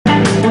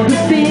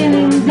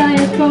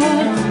for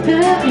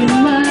her in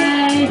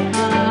my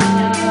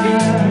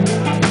heart.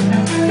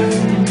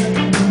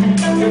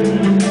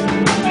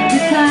 The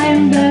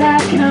time that I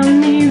come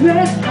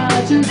nearer,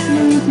 I just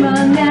lose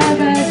my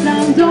nervous.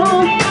 I'm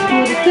done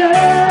for the third.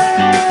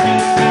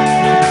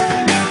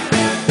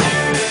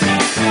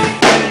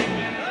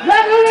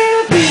 Like a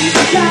little piece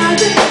of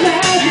magic,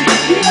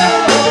 you know,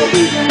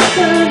 you just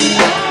turn me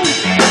on.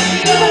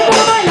 Even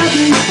though my love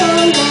is so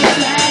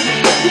sad,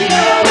 you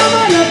know, my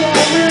love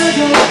will never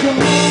go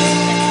on.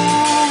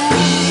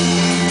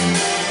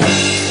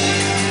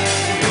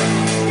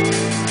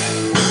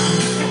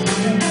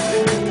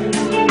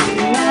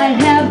 I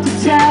have to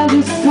tell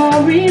the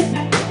stories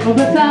of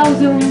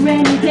 1,000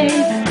 rainy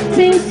days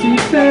since we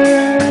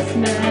first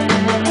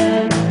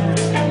met.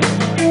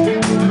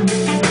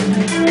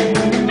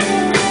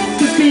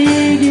 So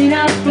big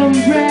enough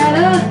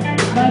umbrella,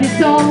 but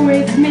it's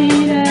always me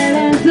that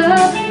ends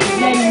up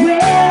getting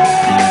wet.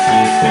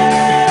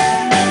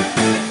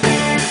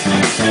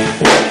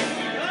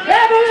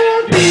 Every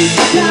little piece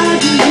of time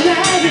is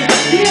magic,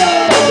 you know,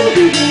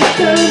 you can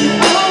turn me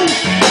on.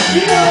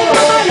 You know,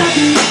 my love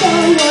is so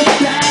much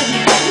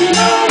magic, you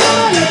know, my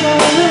love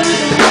will never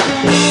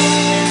go.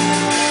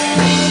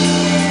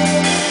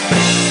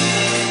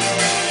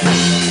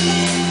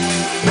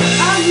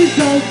 I'm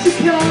supposed to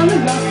call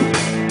her up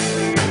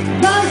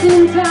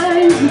 1,000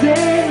 times a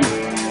day,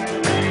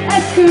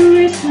 ask her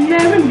if she'll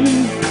marry me,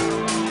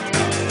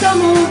 some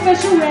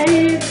old-fashioned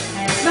way,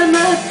 but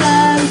my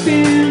style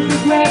feels the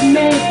grab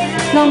me,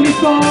 long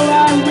before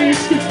I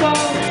wish to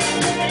fall,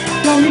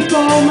 long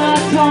before my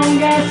tongue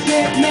gets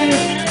hit me,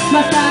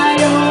 must I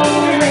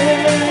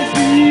always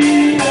be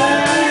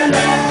alone?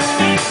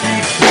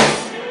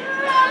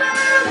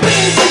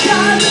 Please,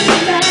 because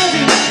it's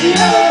magic, you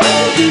know,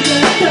 you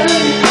just turn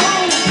me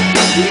on.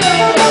 You know,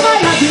 my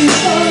love is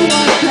so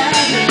much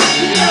magic,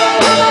 you know,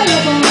 my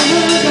love will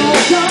never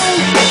go on.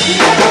 You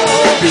know,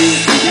 please,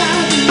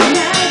 because it's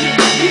magic,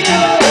 you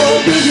know,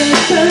 you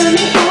just turn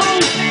me on.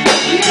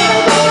 You know,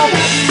 my love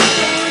is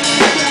so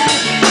much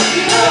magic,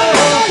 you know,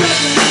 my love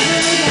will never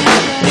go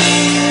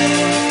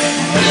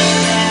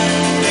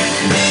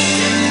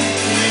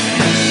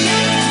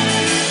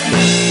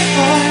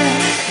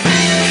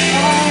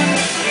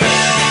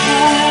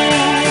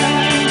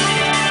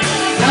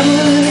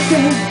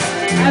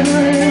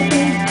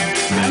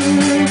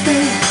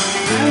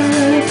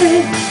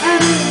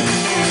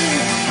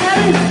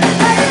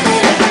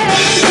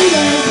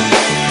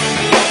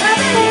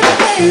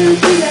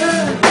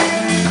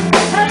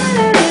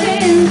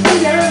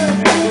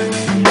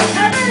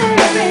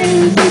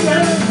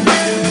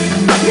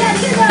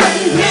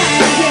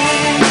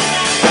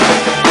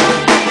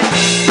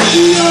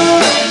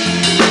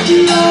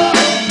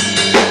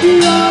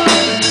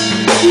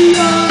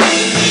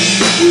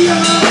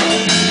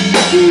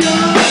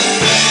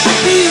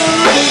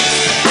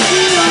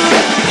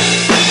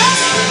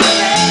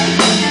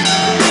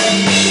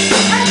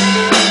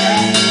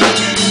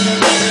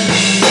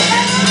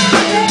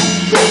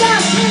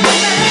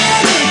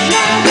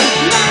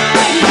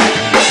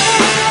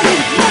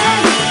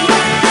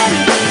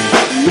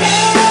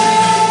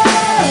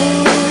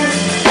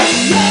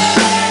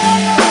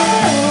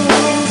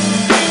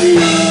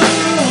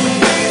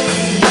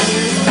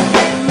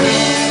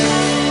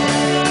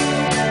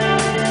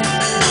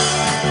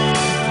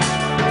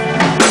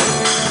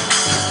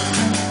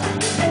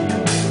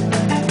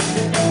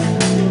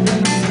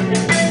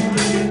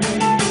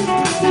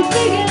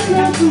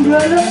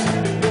umbrella,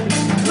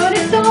 but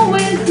it's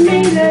always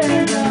me that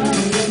ends up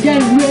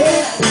getting